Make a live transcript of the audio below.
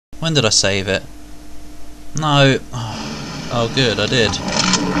When did I save it? No. Oh good, I did.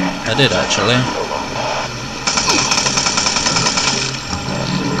 I did actually.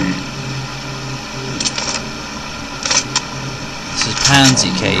 This is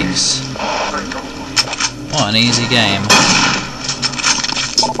pansy cakes. What an easy game.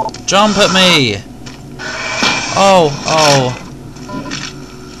 Jump at me! Oh, oh.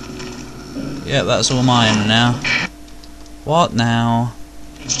 Yep, that's all mine now. What now?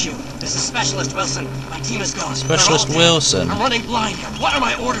 HQ, this is Specialist Wilson. My team is gone. Specialist Wilson. I'm running blind here. What are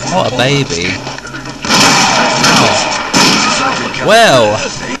my orders? What a baby. Oh. Well.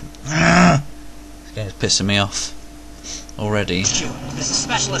 This game's pissing me off already. HQ, this is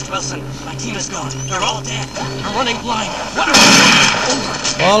Specialist Wilson. My team is gone. They're all dead. I'm running blind here. What are my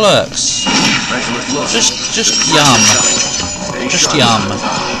orders? Bollocks. Just yum. Just yum.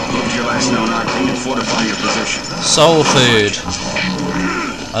 Soul food.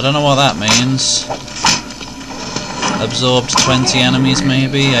 I don't know what that means. Absorbed 20 enemies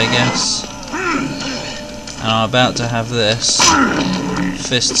maybe, I guess. And I'm about to have this.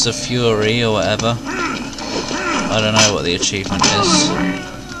 Fists of Fury or whatever. I don't know what the achievement is.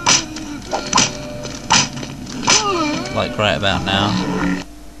 Like right about now.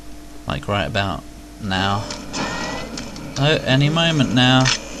 Like right about now. Oh, any moment now.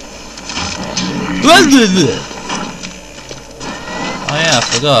 Oh yeah, I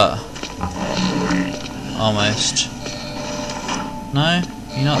forgot. Almost. No?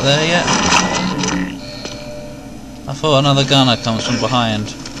 You're not there yet? I thought another gunner comes from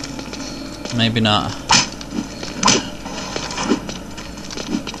behind. Maybe not.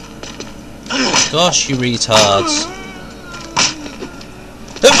 Gosh, you retards.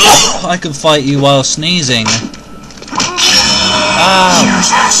 I can fight you while sneezing.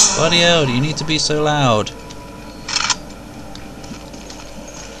 Ah! Bloody hell, do you need to be so loud?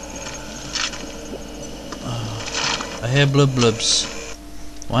 I hear blub blubs.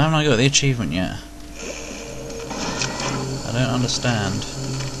 Why haven't I got the achievement yet? I don't understand.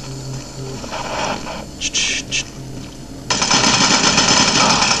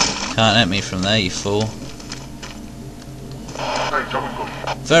 Can't hit me from there, you fool.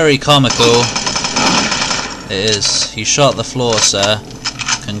 Very comical. It is. You shot the floor, sir.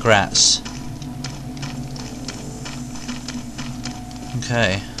 Congrats.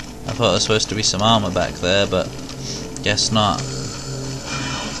 Okay. I thought there was supposed to be some armour back there, but guess not.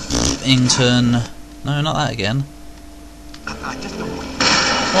 Ington. No, not that again.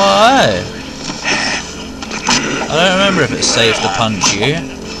 Why? I don't remember if it's safe to punch you.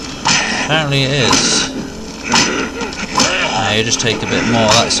 Apparently it is. No, you just take a bit more,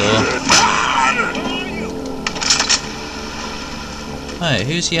 that's all. Hey,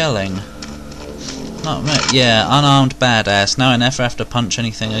 who's yelling? Not me. Yeah, unarmed badass. Now I never have to punch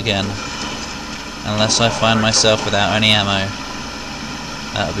anything again. Unless I find myself without any ammo.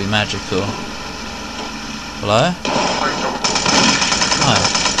 That would be magical. Hello?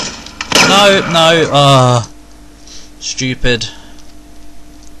 No. No, no. Stupid.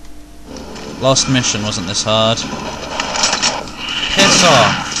 Last mission wasn't this hard. Piss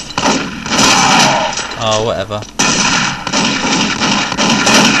off. Oh, whatever.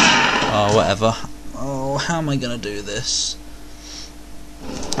 Oh, whatever. Oh, how am I gonna do this?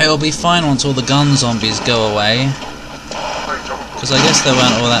 It'll be fine once all the gun zombies go away. Because I guess there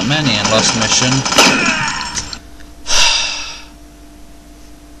weren't all that many in last mission.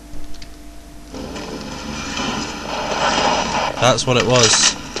 That's what it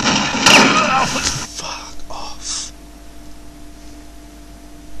was. Fuck off.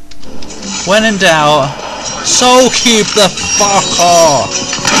 When in doubt, soul cube the fuck off!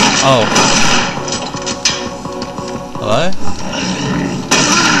 Oh. Hello?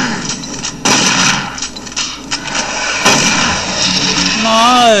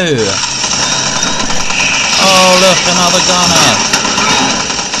 No! Oh look, another gunner!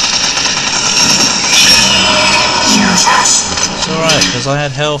 It's alright, because I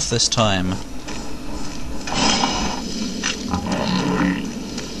had health this time.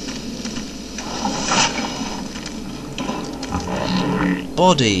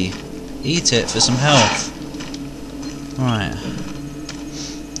 Body! Eat it for some health. Right.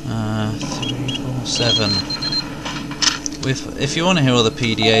 3, 4, 7. If you want to hear all the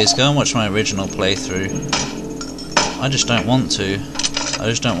PDAs, go and watch my original playthrough. I just don't want to. I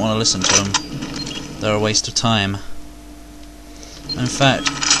just don't want to listen to them. They're a waste of time. In fact,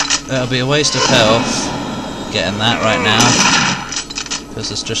 it'll be a waste of health getting that right now,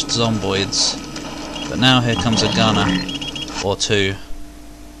 because it's just zomboids. But now here comes a gunner. Or two.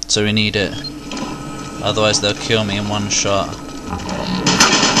 So we need it. Otherwise they'll kill me in one shot.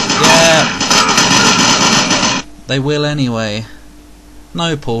 They will anyway.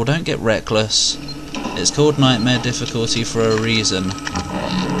 No, Paul, don't get reckless. It's called Nightmare Difficulty for a reason.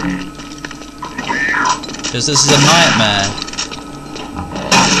 Because this is a nightmare.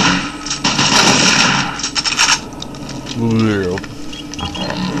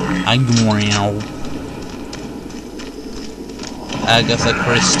 Agatha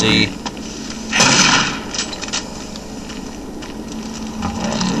Christie.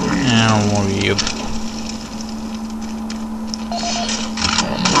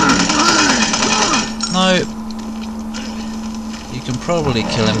 No. You can probably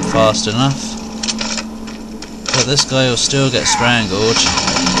kill him fast enough. But this guy will still get strangled.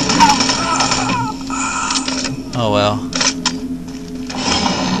 Oh well.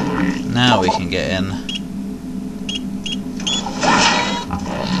 Now we can get in.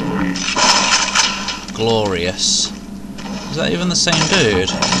 Glorious. Is that even the same dude?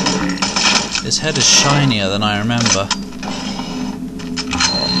 His head is shinier than I remember.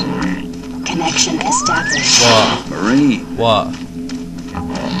 Connection established. What? Marine. What?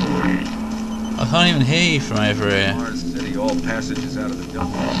 I can't even hear you from over here. City, all passages out of the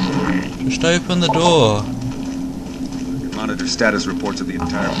dump. Just open the door. Monitor status reports of the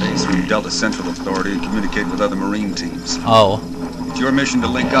entire base from Delta Central Authority and communicate with other Marine teams. Oh, It's your mission to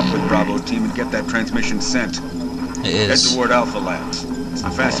link up with Bravo team and get that transmission sent. it Head is. toward Alpha Labs. It's the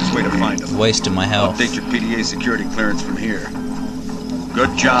fastest way to find them. Wasting my health. Update your PDA security clearance from here.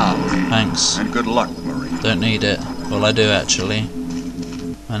 Good job. Thanks. And good luck, Marine. Don't need it. Well, I do actually.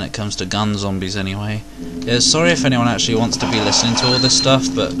 When it comes to gun zombies anyway. Yeah, sorry if anyone actually wants to be listening to all this stuff,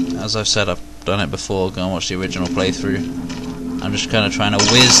 but as I've said, I've done it before. Go and watch the original playthrough. I'm just kind of trying to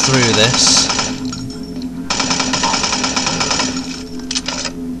whiz through this.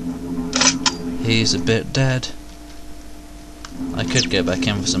 He's a bit dead. I could get back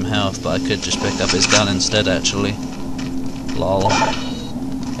in for some health, but I could just pick up his gun instead actually. Lol.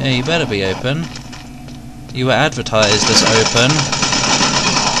 Yeah, you better be open. You were advertised as open.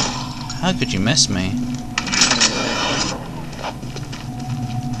 How could you miss me?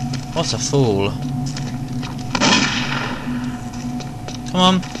 What a fool. Come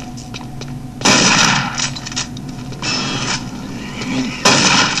on.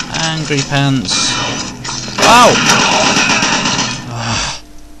 Angry pants. Ow!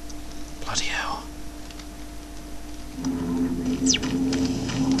 Bloody hell.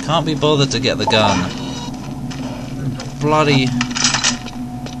 Can't be bothered to get the gun. Bloody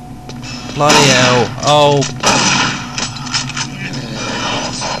hell. Oh.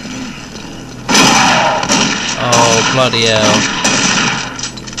 Oh, bloody hell.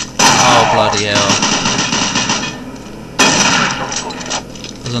 Oh, bloody hell.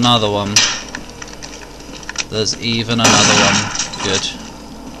 There's another one. There's even another one. Good.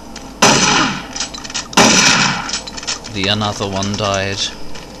 The another one died.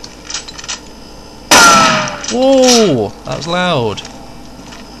 Whoa! That was loud.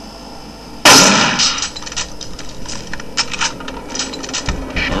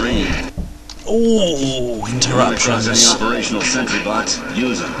 Oh, interruptions. Any operational sentry bots,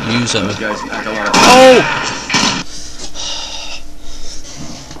 use them. Use them. Those guys pack a lot of... Oh!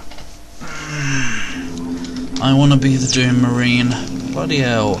 I want to be the Doom Marine. Bloody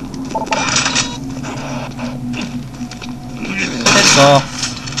hell. Piss off.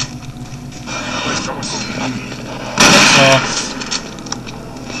 Piss off.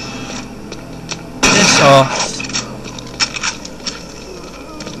 Piss off.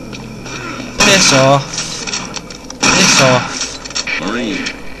 Piss off. Piss off. Marine,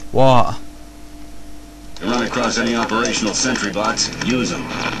 What? you run across any operational sentry bots, use them.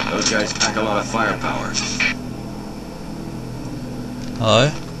 Those guys pack a lot of firepower. Hello?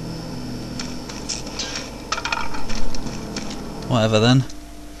 Whatever then.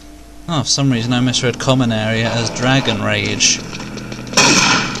 Oh, for some reason I misread common area as Dragon Rage.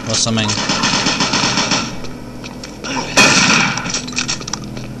 Or something.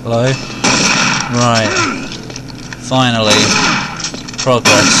 Hello? Right. Finally.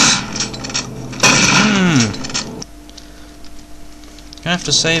 Progress. Gonna have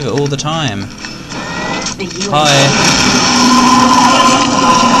to save it all the time. Hi.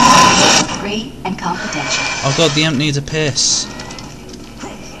 Free and confidential. Oh god, the imp needs a piss.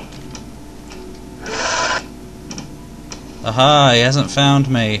 Aha, he hasn't found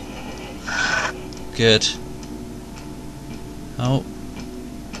me. Good. Oh.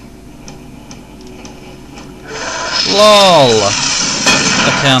 LOL!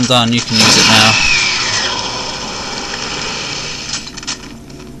 Okay, I'm done. You can use it now.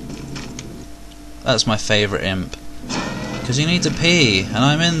 That's my favourite imp. because he needs to pee, and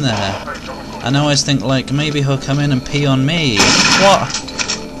I'm in there. And I always think, like, maybe he'll come in and pee on me. What?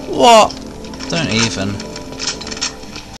 What? Don't even.